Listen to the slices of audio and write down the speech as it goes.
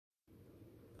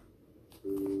You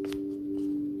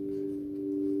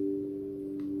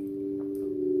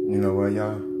know what,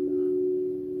 y'all?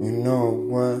 You know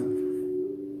what?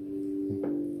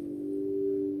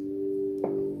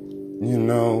 You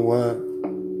know what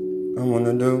I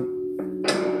wanna do?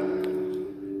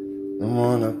 I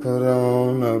wanna put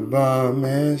on a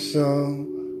Barman show.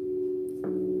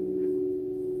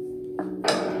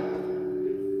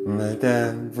 Make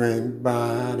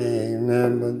everybody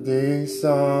remember these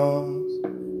songs.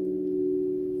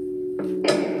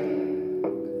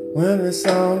 Every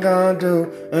song I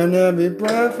do, and every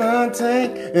breath I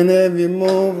take, and every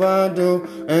move I do,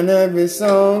 and every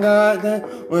song I think,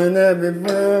 when every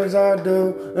verse I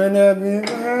do, and every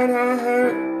word I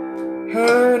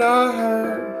heard I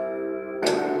heard.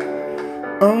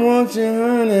 I want you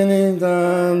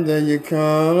anytime that you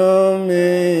call on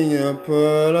me. You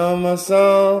put on my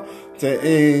song to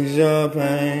ease your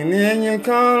pain. And you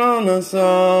call on a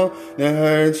song that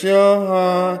hurts your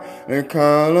heart. And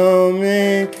call on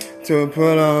me to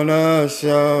put on a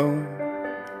show.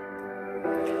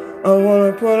 I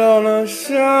wanna put on a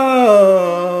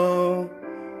show.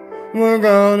 We're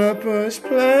gonna push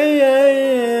play.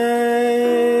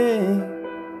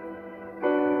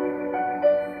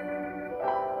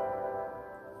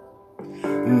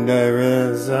 There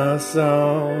is a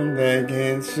song that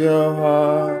gets your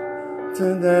heart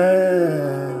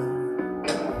today,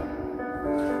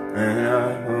 and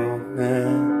I hope that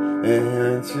it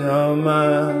hits your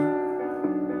mind.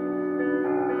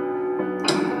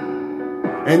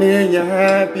 And if you're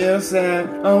happy or sad,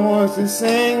 I want you to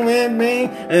sing with me.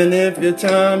 And if your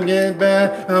time gets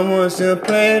bad, I want you to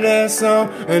play that song.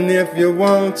 And if you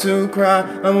want to cry,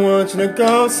 I want you to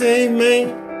go see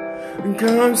me.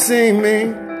 Come see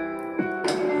me.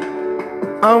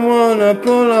 I wanna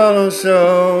pull on a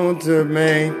show to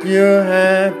make you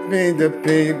happy, to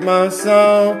pique my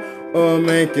soul, or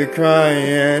make you cry.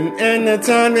 And the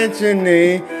time that you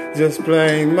need, just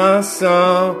play my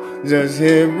song, just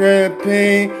hit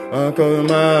repeat, or go to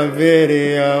my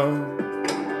video.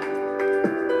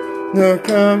 Now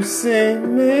come see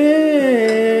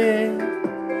me,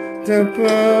 to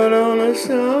put on a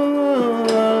show.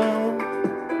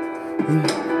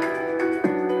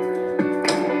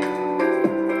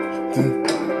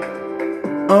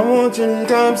 I want you to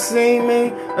come see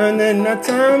me, and in the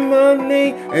time of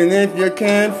need. And if you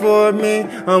can't afford me,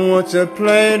 I want you to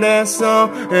play that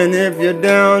song. And if you're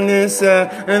down and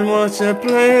sad, I want you to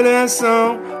play that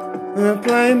song, and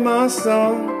play my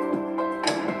song.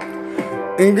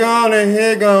 And gonna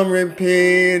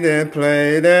repeat and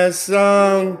play that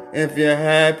song. If you're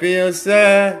happy or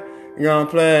sad, gonna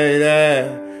play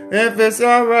that. If it's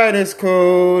alright, it's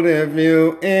cool. If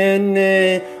you in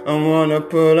it, I wanna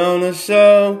put on a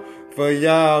show for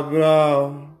y'all,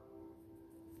 bro.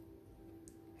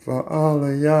 For all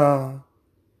of y'all.